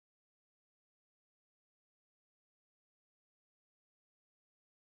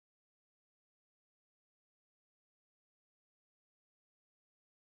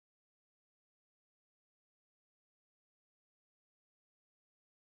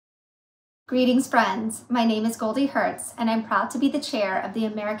Greetings, friends. My name is Goldie Hertz, and I'm proud to be the chair of the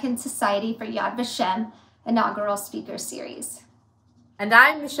American Society for Yad Vashem Inaugural Speaker Series. And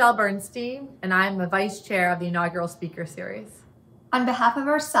I'm Michelle Bernstein, and I'm the vice chair of the Inaugural Speaker Series. On behalf of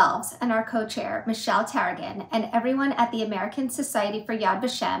ourselves and our co-chair, Michelle Tarragon, and everyone at the American Society for Yad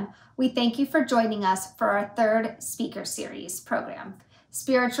Vashem, we thank you for joining us for our third Speaker Series program,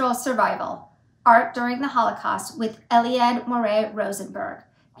 Spiritual Survival, Art During the Holocaust with Eliad Moreh-Rosenberg,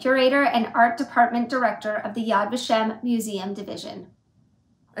 Curator and Art Department Director of the Yad Vashem Museum Division.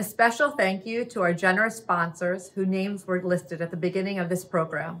 A special thank you to our generous sponsors whose names were listed at the beginning of this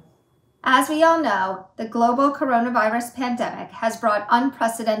program. As we all know, the global coronavirus pandemic has brought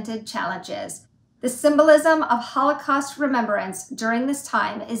unprecedented challenges. The symbolism of Holocaust remembrance during this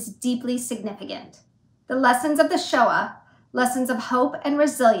time is deeply significant. The lessons of the Shoah, lessons of hope and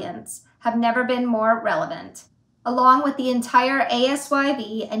resilience, have never been more relevant. Along with the entire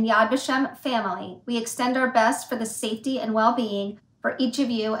ASYV and Yad Vashem family, we extend our best for the safety and well-being for each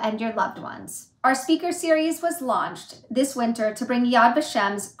of you and your loved ones. Our speaker series was launched this winter to bring Yad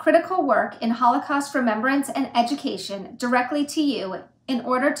Vashem's critical work in Holocaust remembrance and education directly to you in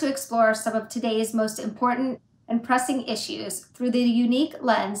order to explore some of today's most important and pressing issues through the unique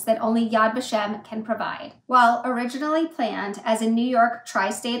lens that only Yad Vashem can provide. While originally planned as a New York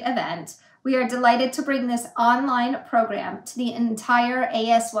tri-state event, we are delighted to bring this online program to the entire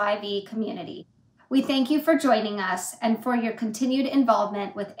ASYV community. We thank you for joining us and for your continued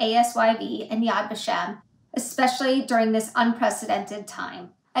involvement with ASYV and Yad Vashem, especially during this unprecedented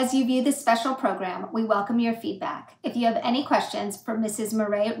time. As you view this special program, we welcome your feedback. If you have any questions for Mrs.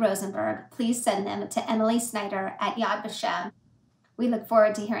 Moreh-Rosenberg, please send them to Emily Snyder at Yad Vashem. We look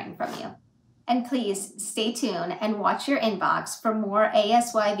forward to hearing from you. And please stay tuned and watch your inbox for more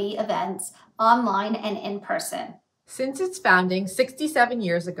ASYV events online and in person. Since its founding 67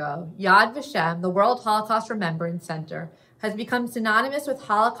 years ago, Yad Vashem, the World Holocaust Remembrance Center, has become synonymous with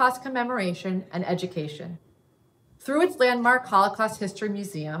Holocaust commemoration and education. Through its landmark Holocaust History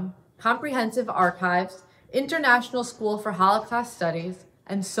Museum, comprehensive archives, International School for Holocaust Studies,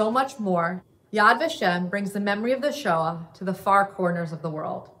 and so much more, Yad Vashem brings the memory of the Shoah to the far corners of the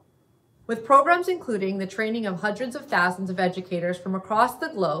world. With programs including the training of hundreds of thousands of educators from across the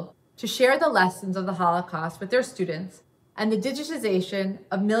globe to share the lessons of the Holocaust with their students, and the digitization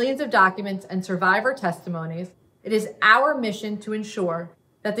of millions of documents and survivor testimonies, it is our mission to ensure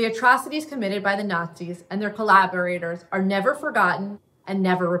that the atrocities committed by the Nazis and their collaborators are never forgotten and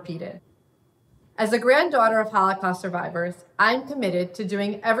never repeated. As a granddaughter of Holocaust survivors, I'm committed to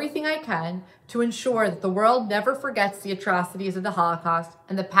doing everything I can to ensure that the world never forgets the atrocities of the Holocaust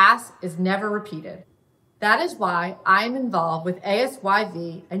and the past is never repeated. That is why I am involved with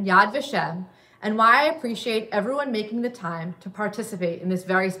ASYV and Yad Vashem, and why I appreciate everyone making the time to participate in this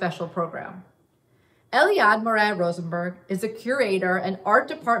very special program. Eliad Moreh-Rosenberg is the Curator and Art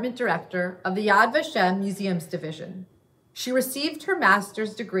Department Director of the Yad Vashem Museums Division. She received her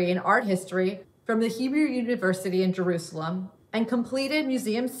master's degree in art history from the Hebrew University in Jerusalem and completed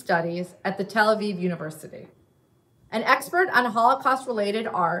museum studies at the Tel Aviv University. An expert on Holocaust-related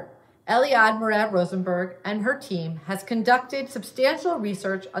art, Eliad Moreh-Rosenberg and her team has conducted substantial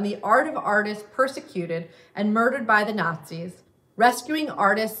research on the art of artists persecuted and murdered by the Nazis, rescuing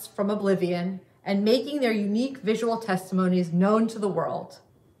artists from oblivion, and making their unique visual testimonies known to the world.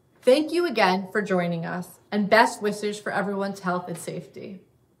 Thank you again for joining us, and best wishes for everyone's health and safety.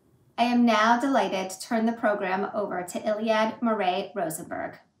 I am now delighted to turn the program over to Eliad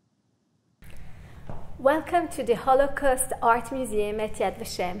Moreh-Rosenberg. Welcome to the Holocaust Art Museum at Yad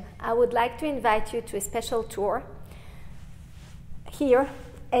Vashem. I would like to invite you to a special tour here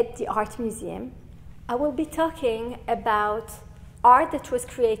at the Art Museum. I will be talking about art that was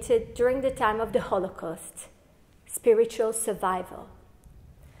created during the time of the Holocaust, spiritual survival.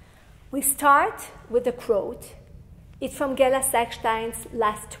 We start with a quote. It's from Gela Sackstein's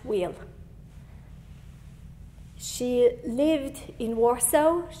Last Will. She lived in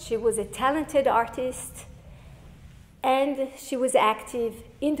Warsaw. She was a talented artist, and she was active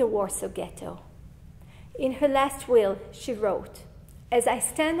in the Warsaw Ghetto. In her last will, she wrote, "As I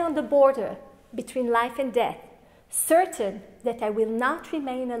stand on the border between life and death, certain that I will not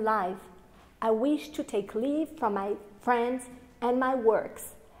remain alive, I wish to take leave from my friends and my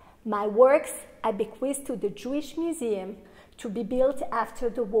works. My works I bequeath to the Jewish Museum to be built after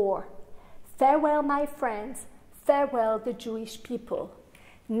the war. Farewell, my friends. Farewell, the Jewish people.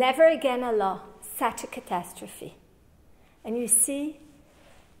 Never again allow such a catastrophe." And you see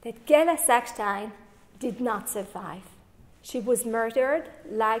that Gela Sackstein did not survive. She was murdered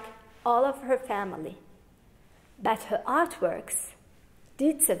like all of her family. But her artworks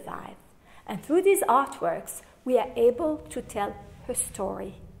did survive. And through these artworks, we are able to tell her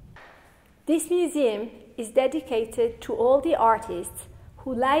story. This museum is dedicated to all the artists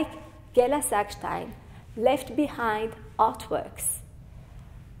who, like Gela Sackstein, left behind artworks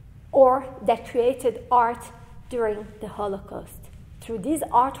or that created art during the Holocaust. Through these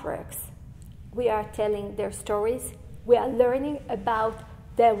artworks, we are telling their stories, we are learning about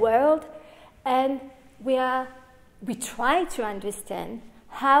their world, and we try to understand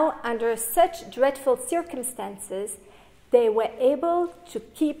how, under such dreadful circumstances, they were able to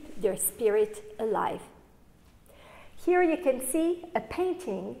keep their spirit alive. Here you can see a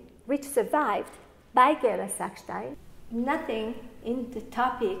painting which survived by Gela Sackstein. Nothing in the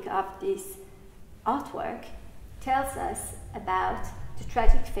topic of this artwork tells us about the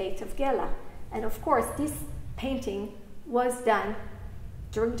tragic fate of Gela. And of course, this painting was done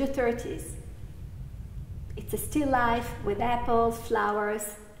during the 30s. It's a still life with apples,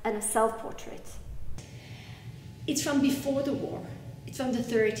 flowers, and a self-portrait. It's from before the war. It's from the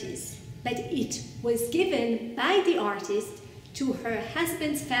 30s. But it was given by the artist to her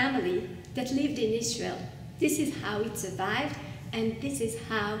husband's family that lived in Israel. This is how it survived, and this is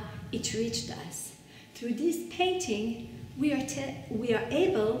how it reached us. Through this painting, we are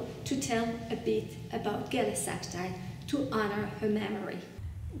able to tell a bit about Gela Sackstein to honor her memory.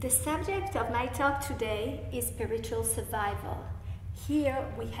 The subject of my talk today is spiritual survival. Here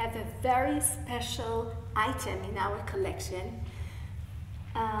we have a very special item in our collection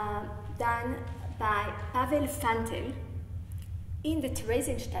done by Pavel Fantel in the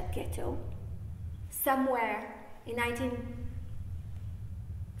Theresienstadt ghetto somewhere in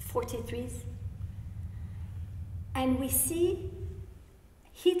 1943. And we see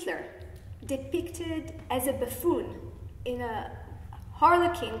Hitler depicted as a buffoon in a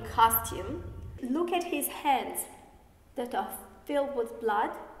harlequin costume. Look at his hands that are filled with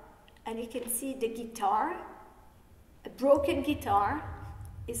blood, and you can see the guitar. A broken guitar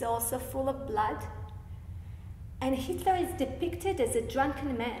is also full of blood. And Hitler is depicted as a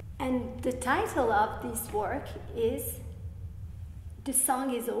drunken man. And the title of this work is "The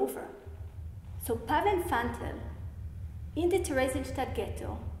Song is Over." So Pavel Fantel, in the Theresienstadt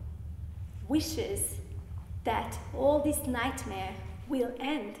ghetto, wishes that all this nightmare will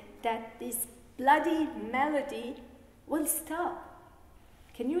end, that this bloody melody will stop.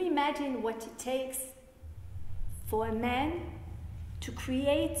 Can you imagine what it takes for a man to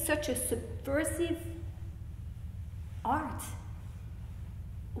create such a subversive art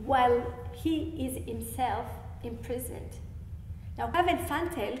while he is himself imprisoned? Now, Pavel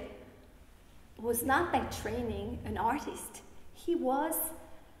Fantel was not by training an artist. He was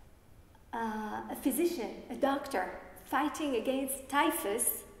a physician, a doctor, fighting against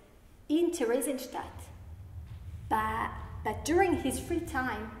typhus in Theresienstadt. But during his free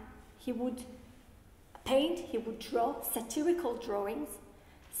time, he would paint, he would draw satirical drawings,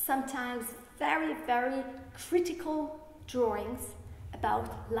 sometimes very, very critical drawings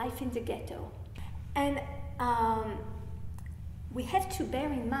about life in the ghetto. And we have to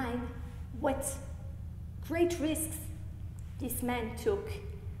bear in mind what great risks this man took.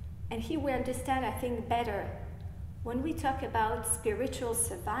 And here we understand, I think, better. When we talk about spiritual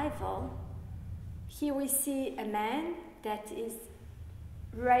survival, here we see a man that is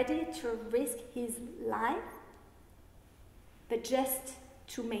ready to risk his life, but just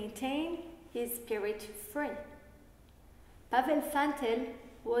to maintain his spirit free. Pavel Fantel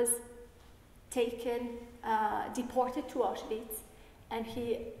was deported to Auschwitz, and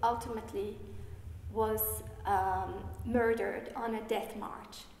he ultimately was murdered on a death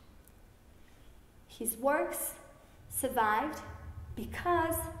march. His works survived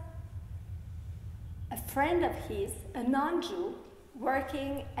because a friend of his, a non-Jew,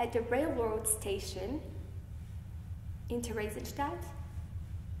 working at the railroad station in Theresienstadt,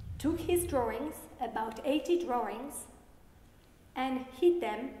 took his drawings, about 80 drawings, and hid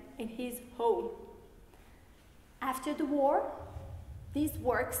them in his home. After the war, these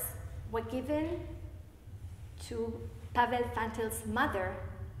works were given to Pavel Fantel's mother,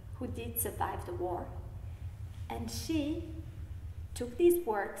 who did survive the war, and she took these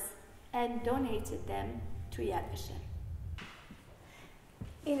works and donated them to Yad Vashem.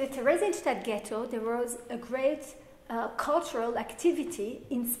 In the Theresienstadt ghetto, there was a great cultural activity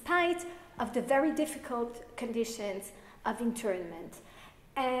in spite of the very difficult conditions of internment.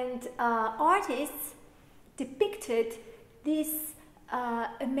 And artists depicted this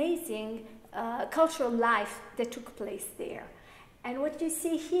amazing cultural life that took place there. And what you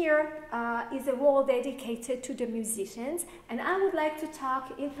see here is a wall dedicated to the musicians. And I would like to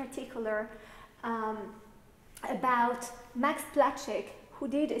talk in particular about Max Platschek, who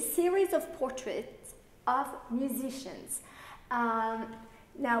did a series of portraits of musicians.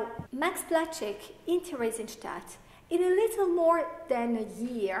 Now, Max Platschek in Theresienstadt, in a little more than a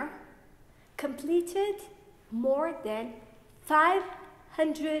year, completed more than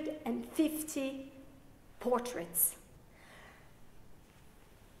 550 portraits.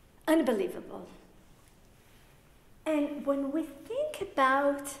 Unbelievable. And when we think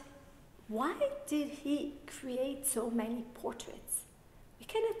about why did he create so many portraits, we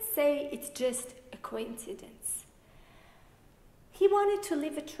cannot say it's just a coincidence. He wanted to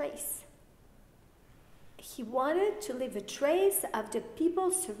leave a trace. He wanted to leave a trace of the people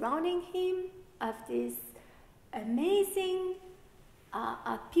surrounding him, of these amazing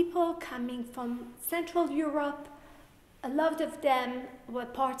people coming from Central Europe. A lot of them were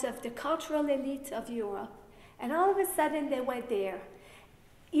part of the cultural elite of Europe. And all of a sudden they were there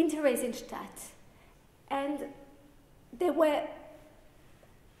in Theresienstadt. And they were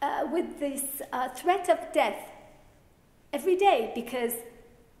with this threat of death every day, because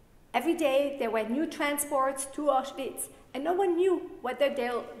every day there were new transports to Auschwitz, and no one knew whether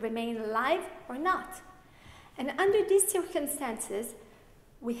they'll remain alive or not. And under these circumstances,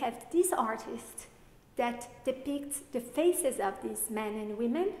 we have this artist that depicts the faces of these men and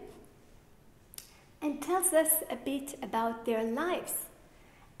women and tells us a bit about their lives.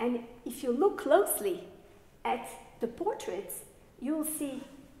 And if you look closely at the portraits, you'll see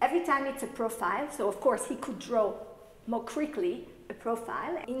every time it's a profile, so of course he could draw more quickly a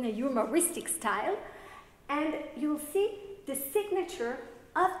profile in a humoristic style, and you'll see the signature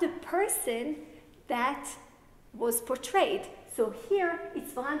of the person that was portrayed. So here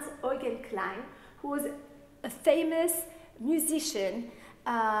it's Franz Eugen Klein, who was a famous musician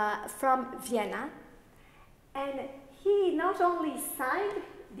from Vienna, and he not only signed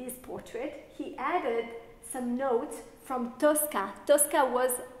this portrait, he added some notes from Tosca. Tosca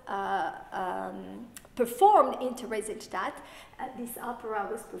was performed in Theresienstadt. This opera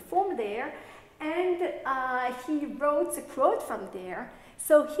was performed there, and he wrote a quote from there.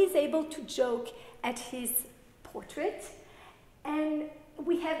 So he's able to joke at his portrait, and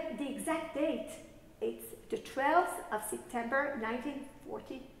we have the exact date. It's the 12th of September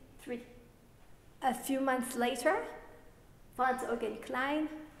 1943. A few months later, Franz Eugen Klein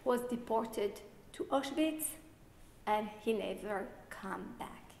was deported to Auschwitz, and he never came back.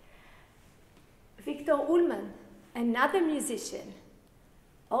 Victor Ullmann, another musician,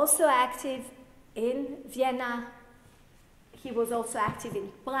 also active in Vienna. He was also active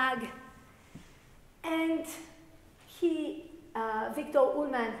in Prague. And Victor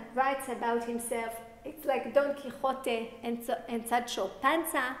Ullmann writes about himself, it's like Don Quixote and Sancho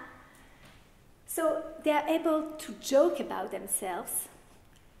Panza. So they are able to joke about themselves,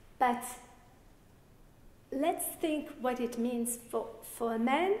 but let's think what it means for a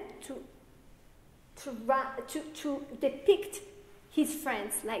man to depict his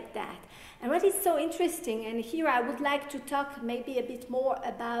friends like that. And what is so interesting, and here I would like to talk maybe a bit more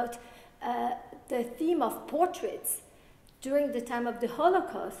about the theme of portraits during the time of the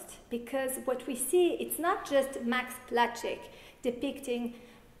Holocaust, because what we see, it's not just Max Platschek depicting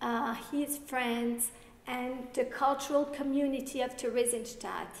his friends and the cultural community of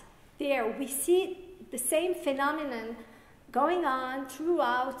Theresienstadt. There we see the same phenomenon going on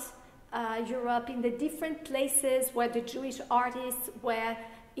throughout Europe, in the different places where the Jewish artists were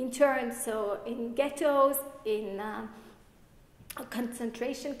interned, so in ghettos, in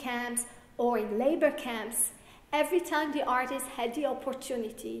concentration camps, or in labor camps. Every time the artists had the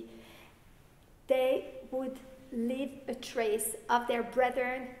opportunity, they would leave a trace of their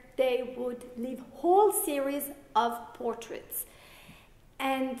brethren. They would leave whole series of portraits.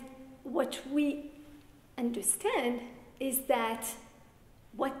 And what we understand is that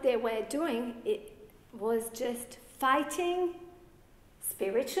what they were doing, it was just fighting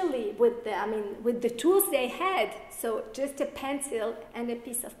spiritually with the tools they had. So just a pencil and a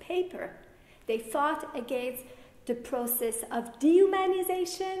piece of paper. They fought against the process of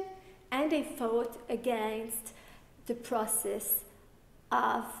dehumanization, and they fought against the process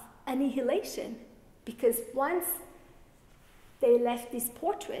of annihilation. Because once they left these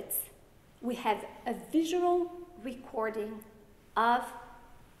portraits, we have a visual recording of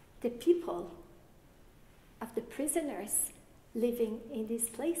the people, of the prisoners living in these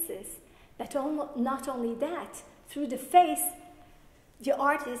places. But not only that, through the face, the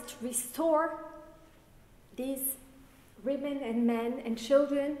artists restore these women and men and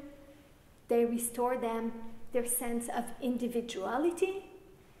children. They restore them their sense of individuality.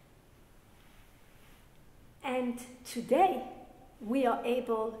 And today, we are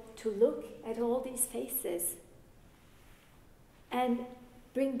able to look at all these faces and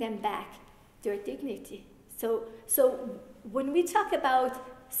bring them back their dignity. So when we talk about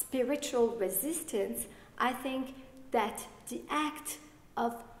spiritual resistance, I think that the act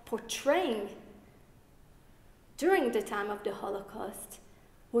of portraying during the time of the Holocaust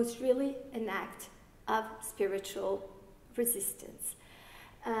was really an act of spiritual resistance.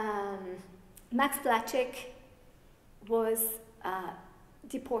 Max Platschek was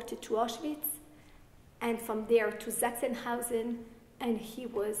deported to Auschwitz, and from there to Sachsenhausen, and he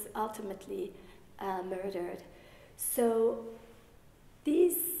was ultimately murdered. So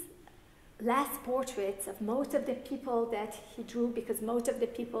these last portraits of most of the people that he drew, because most of the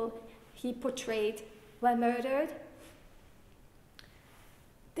people he portrayed were murdered,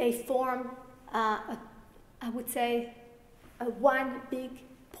 they form, I would say, one big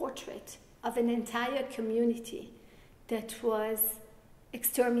portrait of an entire community that was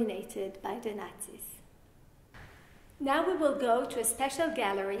exterminated by the Nazis. Now we will go to a special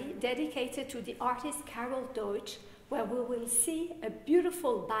gallery dedicated to the artist Carol Deutsch, where we will see a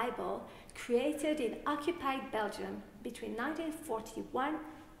beautiful Bible created in occupied Belgium between 1941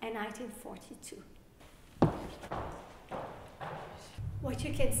 and 1942. What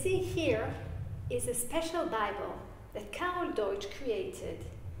you can see here is a special Bible that Carol Deutsch created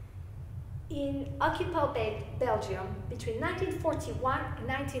in occupied Belgium between 1941 and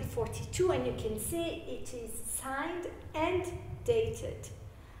 1942, and you can see it is signed and dated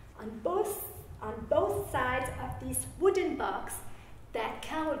on both sides of this wooden box that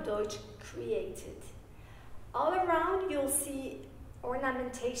Carol Deutsch created. All around you'll see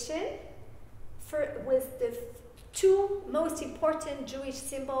ornamentation with the two most important Jewish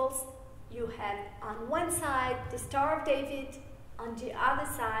symbols. You have on one side the Star of David, on the other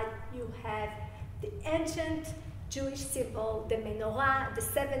side you have the ancient Jewish symbol, the menorah, the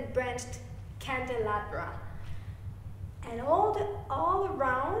seven-branched candelabra. And all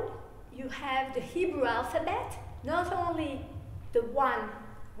around you have the Hebrew alphabet, not only the one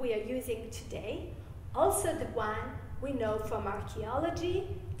we are using today, also the one we know from archaeology,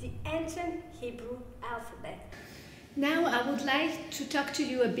 the ancient Hebrew alphabet. Now I would like to talk to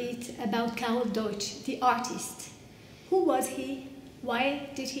you a bit about Carol Deutsch, the artist. Who was he? Why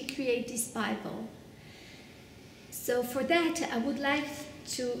did he create this Bible? So for that, I would like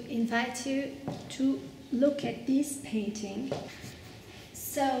to invite you to look at this painting.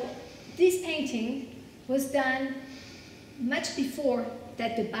 So this painting was done much before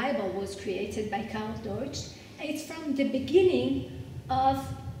that the Bible was created by Carol Deutsch. It's from the beginning of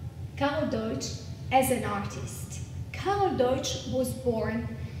Carol Deutsch as an artist. Carol Deutsch was born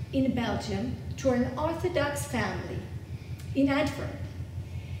in Belgium to an Orthodox family in Antwerp.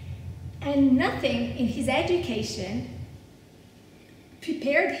 And nothing in his education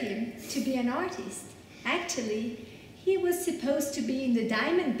prepared him to be an artist. Actually, he was supposed to be in the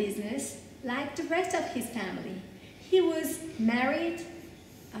diamond business like the rest of his family. He was married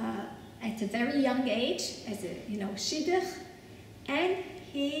at a very young age as a shidduch, and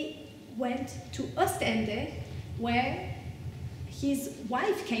he went to Ostende, where his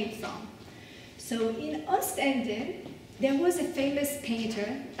wife came from. So in Ostende, there was a famous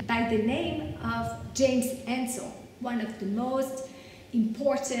painter by the name of James Ensor, one of the most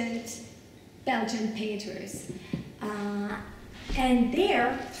important Belgian painters. And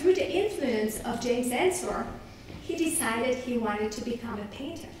there, through the influence of James Ensor, he decided he wanted to become a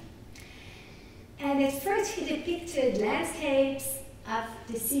painter. And at first he depicted landscapes of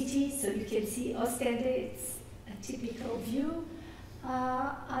the city, so you can see Ostende, it's a typical view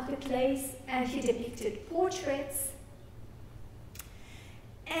of the place, and he depicted portraits.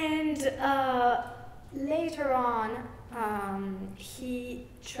 And later on, he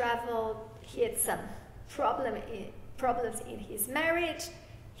traveled, he had some problems in his marriage.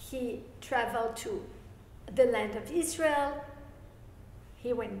 He traveled to the land of Israel.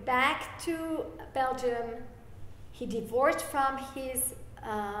 He went back to Belgium. He divorced from his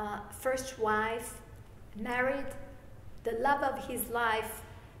first wife, married the love of his life,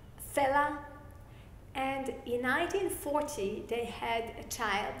 Fela, and in 1940 they had a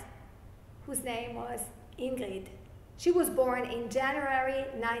child whose name was Ingrid. She was born in January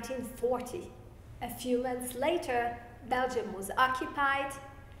 1940. A few months later, Belgium was occupied,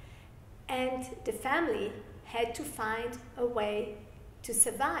 and the family had to find a way to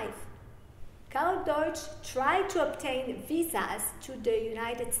survive. Carol Deutsch tried to obtain visas to the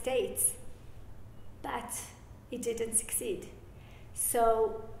United States, but it didn't succeed.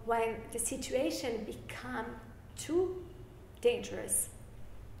 So when the situation became too dangerous,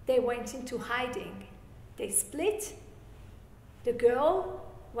 they went into hiding. They split. The girl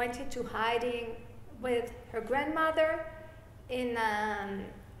went into hiding with her grandmother. in a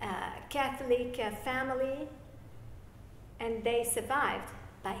Catholic family, and they survived.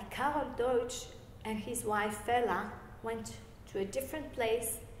 By Karol Deutsch and his wife Fela went to a different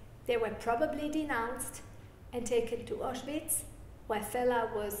place. They were probably denounced and taken to Auschwitz, where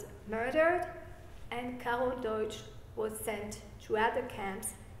Fela was murdered, and Karol Deutsch was sent to other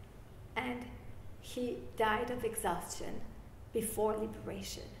camps, and he died of exhaustion before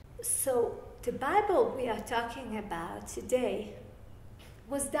liberation. So the Bible we are talking about today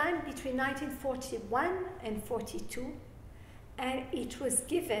was done between 1941 and 42, and it was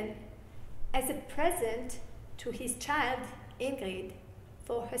given as a present to his child, Ingrid,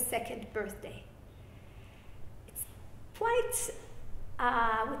 for her 2nd birthday. It's quite,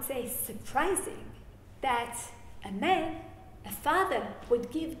 I would say, surprising that a man, a father,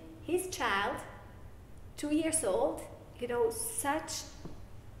 would give his child, 2 years old,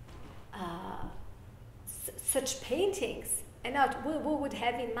 such paintings, and not we would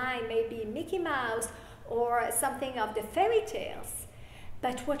have in mind maybe Mickey Mouse or something of the fairy tales.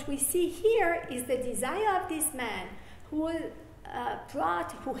 But what we see here is the desire of this man who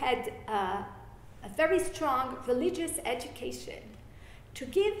had a very strong religious education, to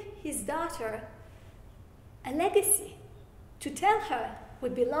give his daughter a legacy, to tell her, we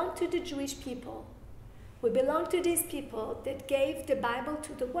belong to the Jewish people. We belong to these people that gave the Bible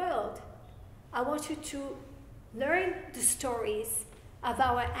to the world. I want you to learn the stories of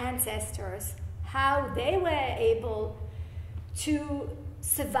our ancestors, how they were able to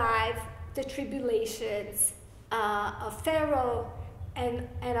survive the tribulations of Pharaoh and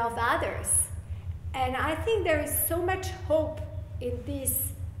of others. And I think there is so much hope in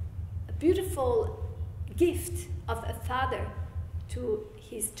this beautiful gift of a father to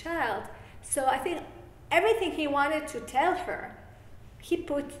his child. So I think everything he wanted to tell her, he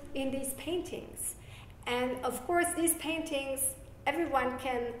put in these paintings. And of course, these paintings, everyone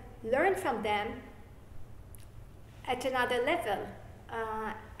can learn from them at another level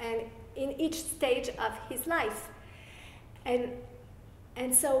and in each stage of his life.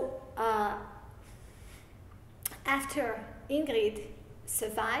 And so after Ingrid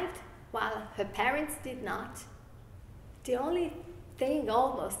survived, while her parents did not, the only thing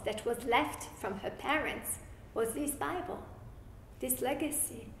almost that was left from her parents was this Bible, this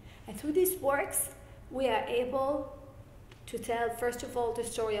legacy. And through these works, we are able to tell, first of all, the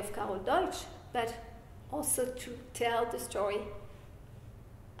story of Karol Deutsch, but also to tell the story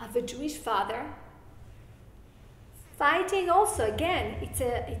of a Jewish father fighting also. Again,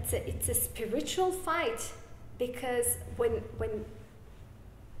 it's a spiritual fight, because when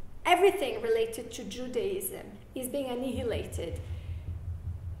everything related to Judaism is being annihilated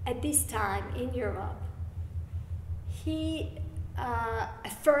at this time in Europe, he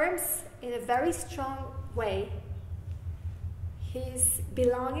affirms in a very strong way his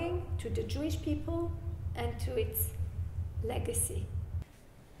belonging to the Jewish people and to its legacy.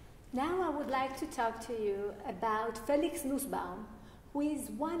 Now I would like to talk to you about Felix Nussbaum, who is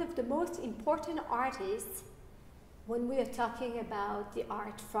one of the most important artists when we are talking about the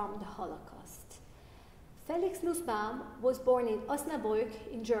art from the Holocaust. Felix Nussbaum was born in Osnabrück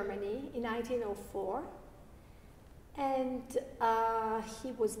in Germany in 1904, and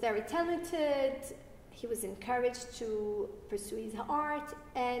he was very talented. He was encouraged to pursue his art,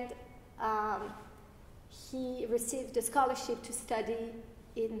 and he received a scholarship to study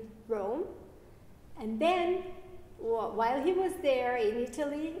in Rome. And then, while he was there in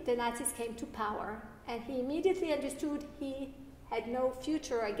Italy, the Nazis came to power, and he immediately understood he had no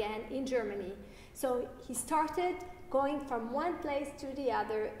future again in Germany. So he started going from one place to the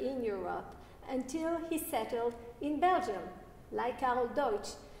other in Europe until he settled in Belgium, like Karol Deutsch.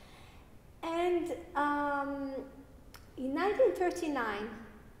 And in 1939,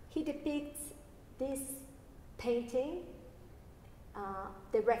 he depicts this painting,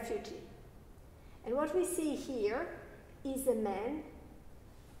 The Refugee. And what we see here is a man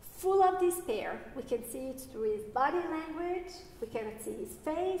full of despair. We can see it through his body language. We cannot see his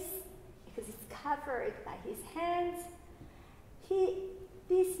face because it's covered by his hands.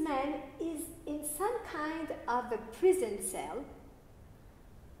 This man is in some kind of a prison cell,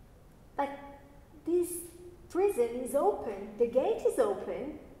 but this prison is open, the gate is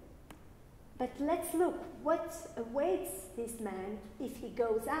open, but let's look what awaits this man if he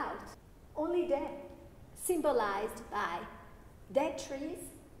goes out. Only death, symbolized by dead trees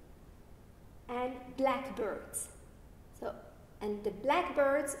and blackbirds. And the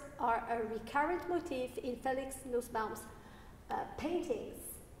blackbirds are a recurrent motif in Felix Nussbaum's paintings.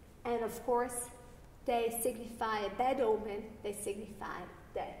 And of course, they signify a bad omen, they signify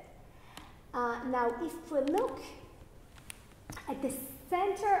death. Now, if we look At the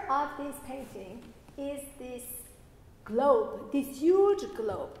center of this painting is this globe, this huge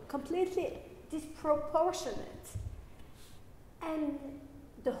globe, completely disproportionate. And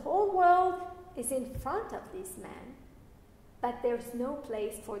the whole world is in front of this man, but there's no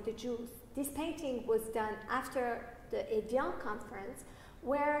place for the Jews. This painting was done after the Evian conference,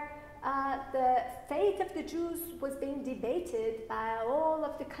 where the fate of the Jews was being debated by all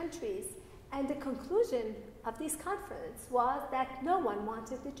of the countries. And the conclusion of this conference was that no one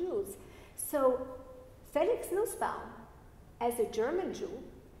wanted the Jews. So Felix Nussbaum, as a German Jew,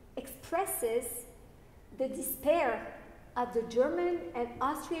 expresses the despair of the German and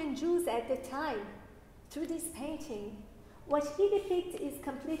Austrian Jews at the time through this painting. What he depicts is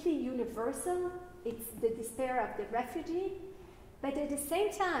completely universal. It's the despair of the refugee, but at the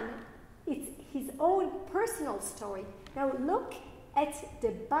same time, it's his own personal story. Now look at the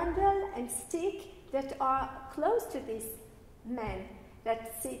bundle and stick that are close to this man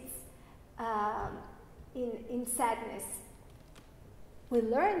that sits in sadness. We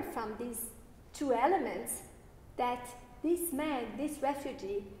learn from these two elements that this man, this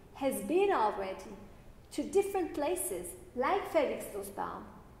refugee, has been already to different places, like Felix Nussbaum.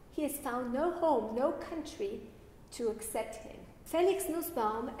 He has found no home, no country to accept him. Felix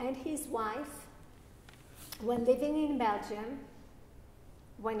Nussbaum and his wife, when living in Belgium,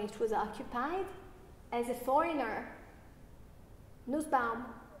 when it was occupied, as a foreigner, Nussbaum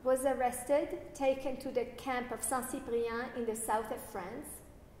was arrested, taken to the camp of Saint-Cyprien in the south of France.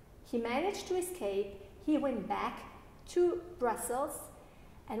 He managed to escape. He went back to Brussels,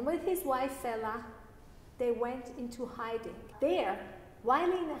 and with his wife Fela, they went into hiding. There,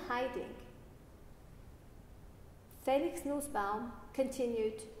 while in hiding, Felix Nussbaum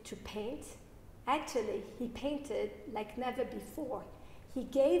continued to paint. Actually, he painted like never before. He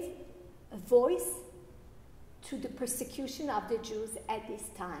gave a voice to the persecution of the Jews at this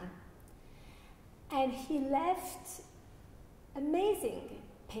time. And he left amazing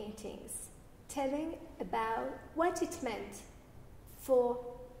paintings telling about what it meant for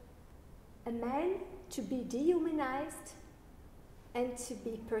a man to be dehumanized and to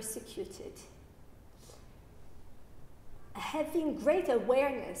be persecuted. Having great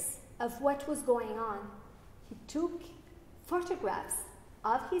awareness of what was going on, he took photographs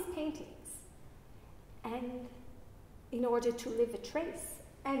of his paintings and in order to leave a trace.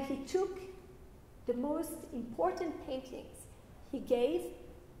 And he took the most important paintings he gave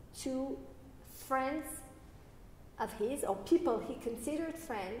to friends of his, or people he considered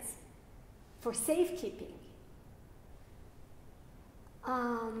friends, for safekeeping.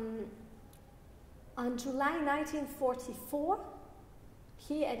 On July 1944,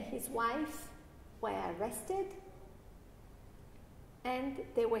 he and his wife were arrested and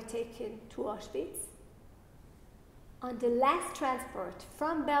they were taken to Auschwitz. On the last transport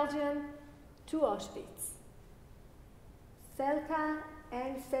from Belgium to Auschwitz, Felka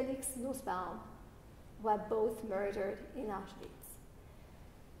and Felix Nussbaum were both murdered in Auschwitz.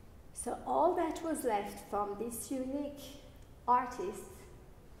 So all that was left from this unique artist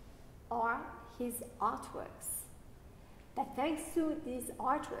are his artworks. But thanks to these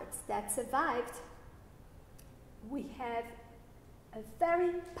artworks that survived, we have a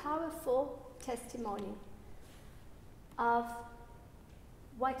very powerful testimony of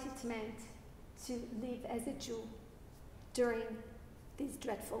what it meant to live as a Jew during these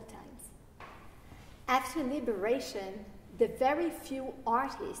dreadful times. After liberation, the very few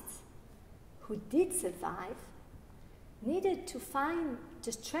artists who did survive needed to find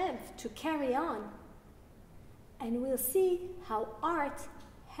the strength to carry on. And we'll see how art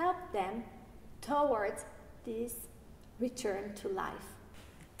helped them towards this return to life.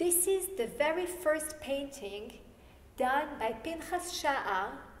 This is the very first painting done by Pinchas Sha'ar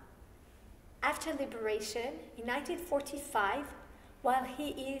after liberation in 1945, while he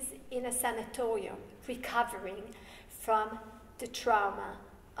is in a sanatorium recovering from the trauma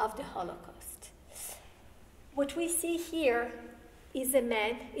of the Holocaust. What we see here is a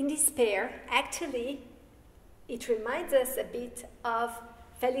man in despair. Actually, it reminds us a bit of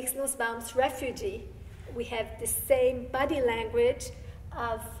Felix Nussbaum's Refugee. We have the same body language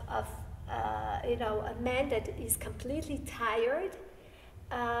of a man that is completely tired.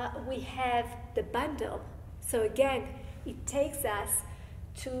 We have the bundle. So again, it takes us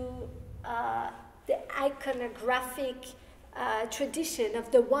to the iconographic tradition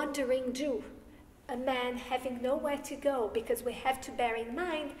of the wandering Jew, a man having nowhere to go, because we have to bear in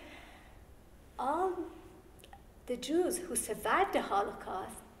mind all the Jews who survived the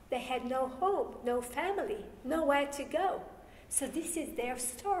Holocaust, they had no home, no family, nowhere to go. So this is their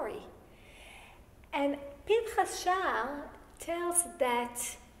story. And Pinchas Sha'ar tells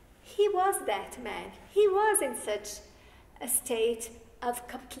that he was that man. He was in such a state of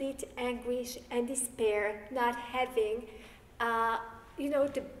complete anguish and despair, not having,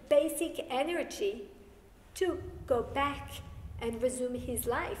 the basic energy to go back and resume his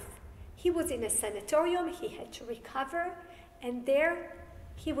life. He was in a sanatorium, he had to recover, and there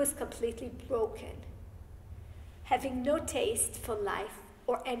he was completely broken, having no taste for life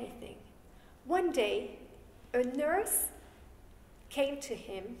or anything. One day, a nurse came to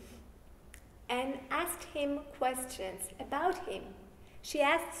him and asked him questions about him. She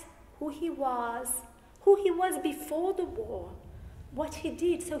asked who he was before the war, what he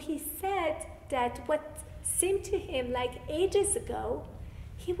did. So he said that what seemed to him like ages ago,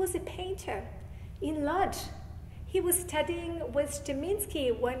 he was a painter in Lodz. He was studying with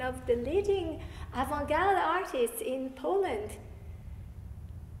Steminsky, one of the leading avant-garde artists in Poland.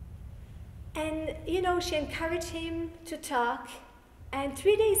 And, she encouraged him to talk. And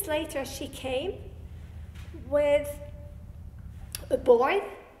 3 days later, she came with a board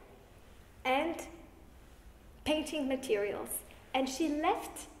and painting materials. And she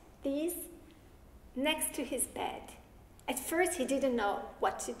left these next to his bed. At first, he didn't know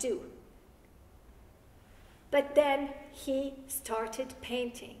what to do. But then he started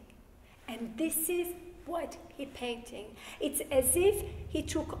painting. And this is what he painting. It's as if he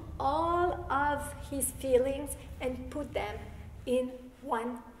took all of his feelings and put them in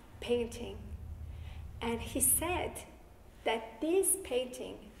one painting. And he said that this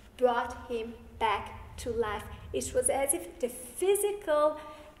painting brought him back to life. It was as if the physical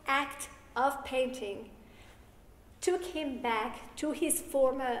act of painting took him back to his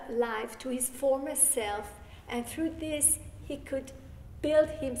former life, to his former self, and through this he could build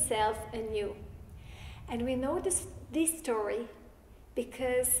himself anew. And we know this story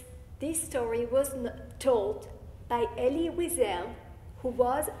because this story was told by Elie Wiesel, who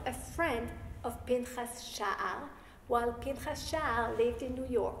was a friend of Pinchas Sha'ar, while Pinchas Sha'ar lived in New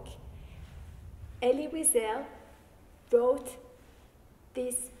York. Elie Wiesel wrote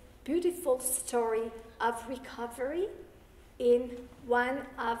this beautiful story of recovery in one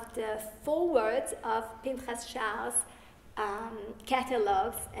of the forewords of Pinchas Sha'ar's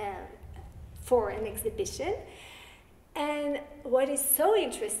catalogs for an exhibition. And what is so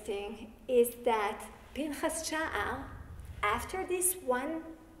interesting is that Pinchas Sha'ar, after this one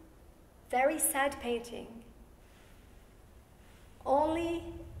very sad painting, only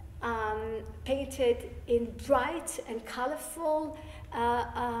painted in bright and colorful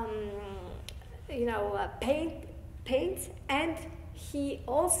paint, and he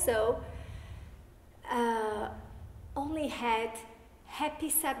also only had happy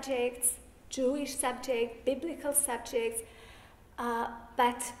subjects, Jewish subjects, biblical subjects,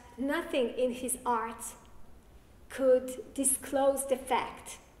 but nothing in his art could disclose the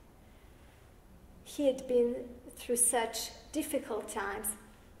fact he had been through such difficult times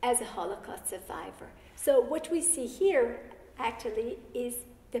as a Holocaust survivor. So what we see here actually is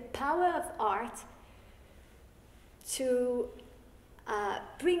the power of art to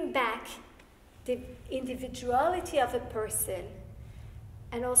bring back the individuality of a person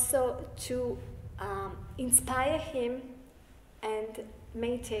and also to inspire him and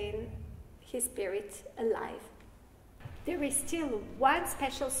maintain his spirit alive. There is still one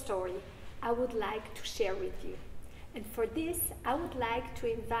special story I would like to share with you. And for this, I would like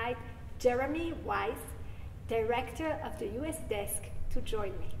to invite Jeremy Weiss, Director of the US Desk, to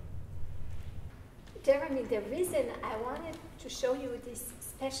join me. Jeremy, the reason I wanted to show you this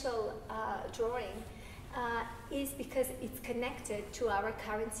special drawing is because it's connected to our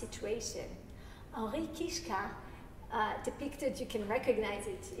current situation. Henri Kishka depicted, you can recognize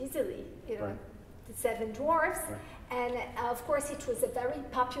it easily, Right. The Seven Dwarfs. Right. And of course, it was a very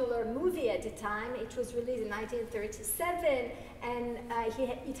popular movie at the time. It was released in 1937, and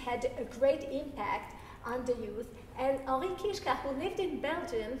it had a great impact on the youth. And Henri Kishka, who lived in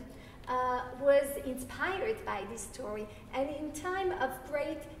Belgium, was inspired by this story. And in time of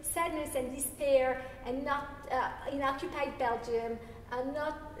great sadness and despair, and not in occupied Belgium,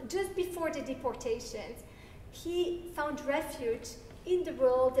 not just before the deportations, he found refuge in the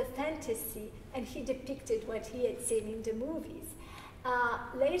world of fantasy, and he depicted what he had seen in the movies.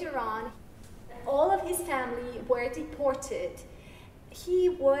 Later on, all of his family were deported. He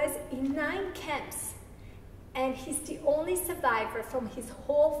was in 9 camps, and he's the only survivor from his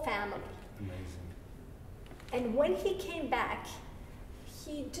whole family. Amazing. And when he came back,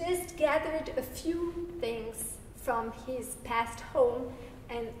 he just gathered a few things from his past home,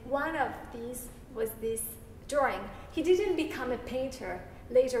 and one of these was this drawing. He didn't become a painter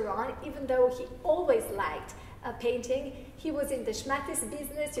later on, even though he always liked painting. He was in the schmatis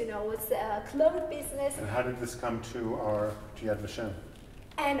business, you know, it's a clothes business. And how did this come to Yad Vashem?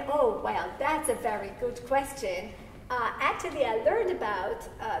 And oh, well, that's a very good question. Actually, I learned about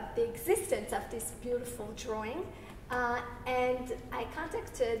the existence of this beautiful drawing, and I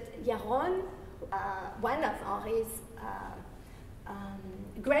contacted Yaron, one of Henri's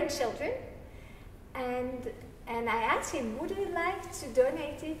grandchildren, and I asked him, would you like to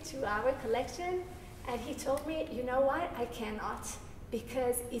donate it to our collection? And he told me, you know what, I cannot,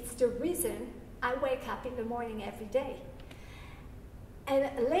 because it's the reason I wake up in the morning every day. And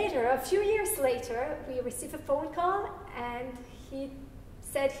later, a few years later, we received a phone call, and he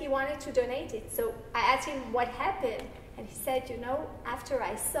said he wanted to donate it. So I asked him what happened, and he said, you know, after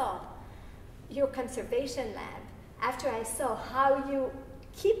I saw your conservation lab, after I saw how you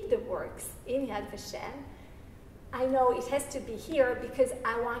keep the works in Yad Vashem, I know it has to be here because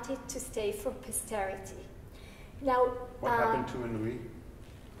I want it to stay for posterity. Now, what happened to Henri?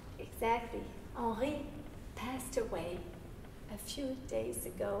 Exactly. Henri passed away a few days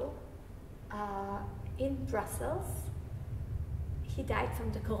ago in Brussels. He died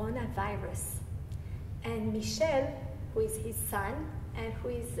from the coronavirus. And Michel, who is his son and who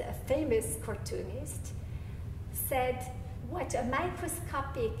is a famous cartoonist, said what a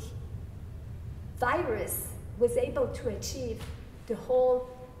microscopic virus was able to achieve, the whole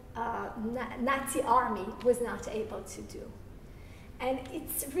Nazi army was not able to do. And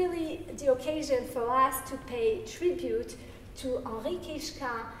it's really the occasion for us to pay tribute to Henri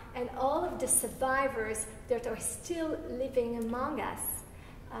Kishka and all of the survivors that are still living among us.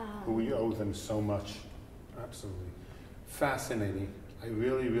 We owe them so much. Absolutely. Fascinating. I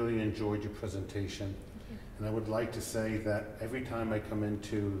really, really enjoyed your presentation. And I would like to say that every time I come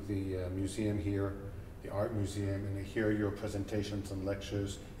into the museum here, the Art Museum, and I hear your presentations and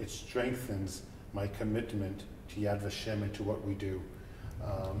lectures, it strengthens my commitment to Yad Vashem and to what we do.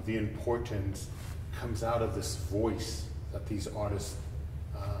 The importance comes out of this voice that these artists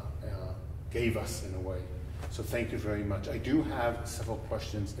gave us in a way. So thank you very much. I do have several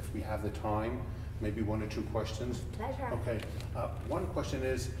questions if we have the time, maybe one or two questions. Pleasure. Okay, one question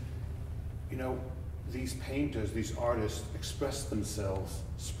is, you know, these painters, these artists express themselves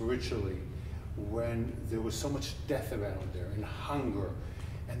spiritually when there was so much death around there, and hunger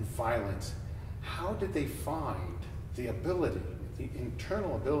and violence. How did they find the ability, the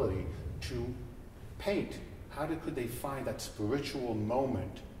internal ability to paint? How could they find that spiritual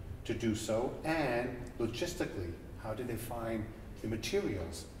moment to do so? And logistically, how did they find the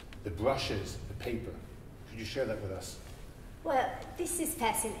materials, the brushes, the paper? Could you share that with us? Well, this is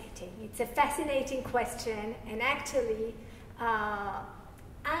fascinating. It's a fascinating question, and actually, I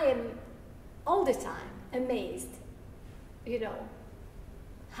am all the time amazed, you know,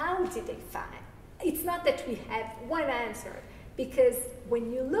 how did they find? It's not that we have one answer, because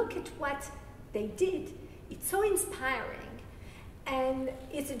when you look at what they did, it's so inspiring, and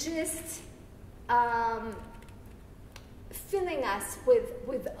it's just filling us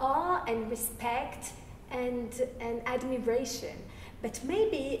with awe and respect and admiration. But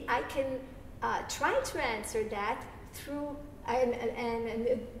maybe I can try to answer that through,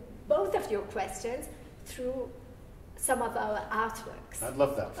 and both of your questions, through some of our artworks. I'd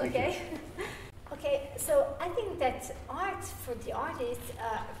love that, thank you. Okay, so I think that art for the artists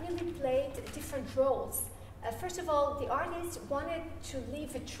really played different roles. First of all, the artists wanted to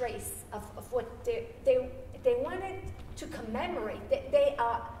leave a trace of what they wanted to commemorate. They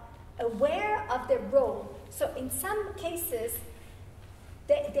are aware of their role. So in some cases,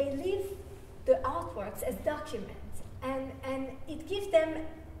 they leave the artworks as documents, and it gives them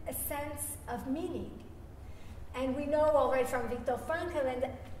a sense of meaning. And we know already from Viktor Frankl, and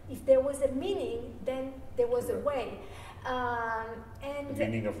if there was a meaning, then there was a way. And the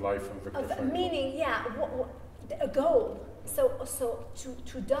meaning of life from Viktor Frankl. Meaning, yeah, a goal. So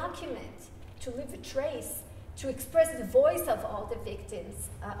to document, to leave a trace, to express the voice of all the victims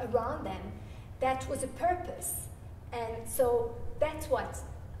around them, that was a purpose. And so that's what,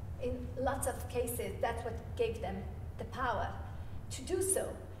 in lots of cases, that's what gave them the power to do so.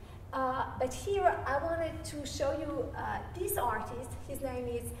 But here I wanted to show you this artist. His name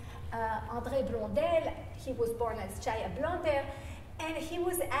is André Blondel. He was born as Chaya Blondel, and he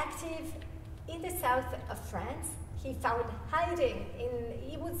was active in the south of France. He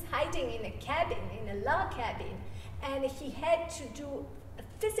was hiding in a cabin, in a log cabin, and he had to do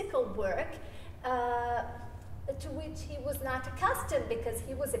physical work to which he was not accustomed, because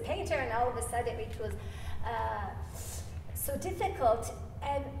he was a painter, and all of a sudden it was so difficult.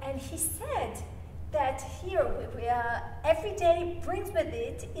 And he said that here every day brings with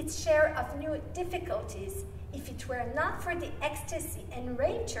it its share of new difficulties. If it were not for the ecstasy and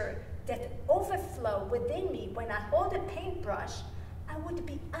rapture that overflow within me when I hold a paintbrush, I would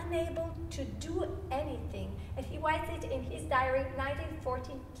be unable to do anything. And he writes it in his diary,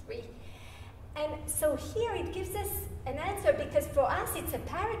 1943. And so here it gives us an answer, because for us it's a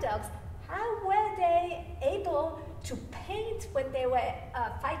paradox. How were they able to paint when they were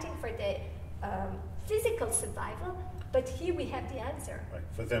fighting for their physical survival? But here we have the answer. Right.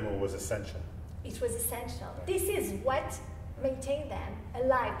 For them it was essential. It was essential. Right. This is what maintained them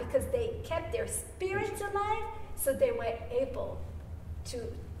alive, because they kept their spirits alive, so they were able to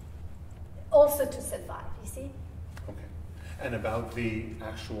also to survive, you see? Okay. And about the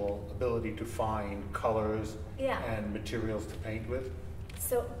actual ability to find colors and materials to paint with?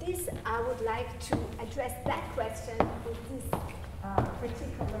 So this, I would like to address that question with this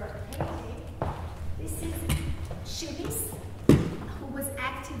particular painting. This is Shivis, who was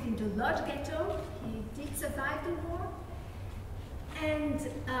active in the Lodz ghetto. He did survive the war. And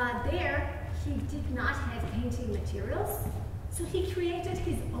there, he did not have painting materials, so he created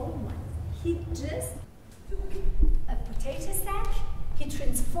his own one. He just took a potato sack, he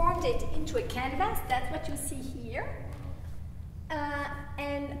transformed it into a canvas, that's what you see here.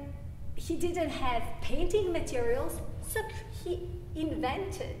 And he didn't have painting materials, so he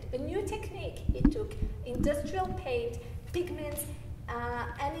invented a new technique. He took industrial paint, pigments,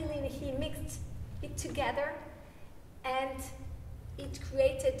 aniline, he mixed it together, and it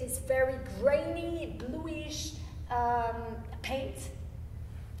created this very grainy, bluish paint.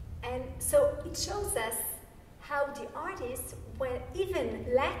 And so it shows us how the artists were even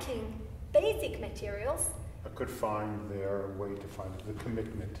lacking basic materials. I could find their way to find the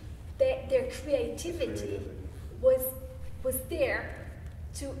commitment. Their creativity was there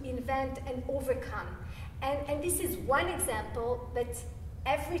to invent and overcome. And this is one example, but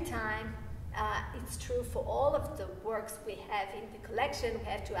every time it's true for all of the works we have in the collection. We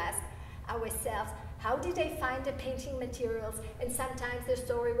have to ask ourselves, how did they find the painting materials? And sometimes the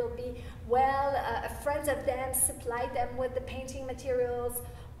story will be, well, friends of them supplied them with the painting materials,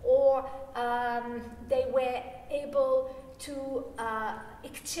 or they were able to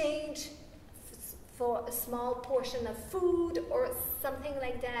exchange for a small portion of food or something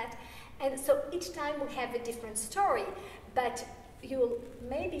like that. And so each time we have a different story, but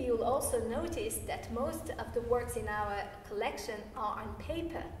maybe you'll also notice that most of the works in our collection are on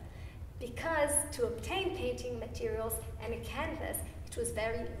paper, because to obtain painting materials and a canvas, it was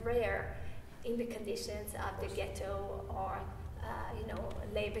very rare in the conditions of the ghetto or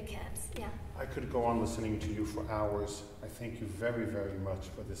labor camps. Yeah. I could go on listening to you for hours. I thank you very, very much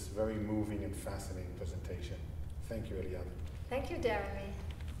for this very moving and fascinating presentation. Thank you, Eliad. Thank you, Jeremy.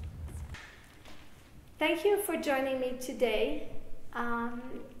 Thank you for joining me today.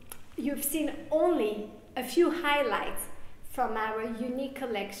 You've seen only a few highlights from our unique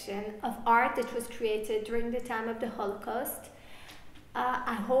collection of art that was created during the time of the Holocaust.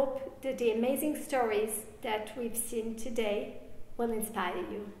 I hope that the amazing stories that we've seen today will inspire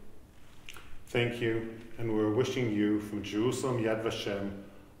you. Thank you, and we're wishing you from Jerusalem Yad Vashem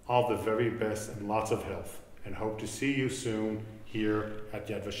all the very best and lots of health, and hope to see you soon here at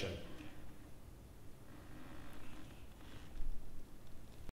Yad Vashem.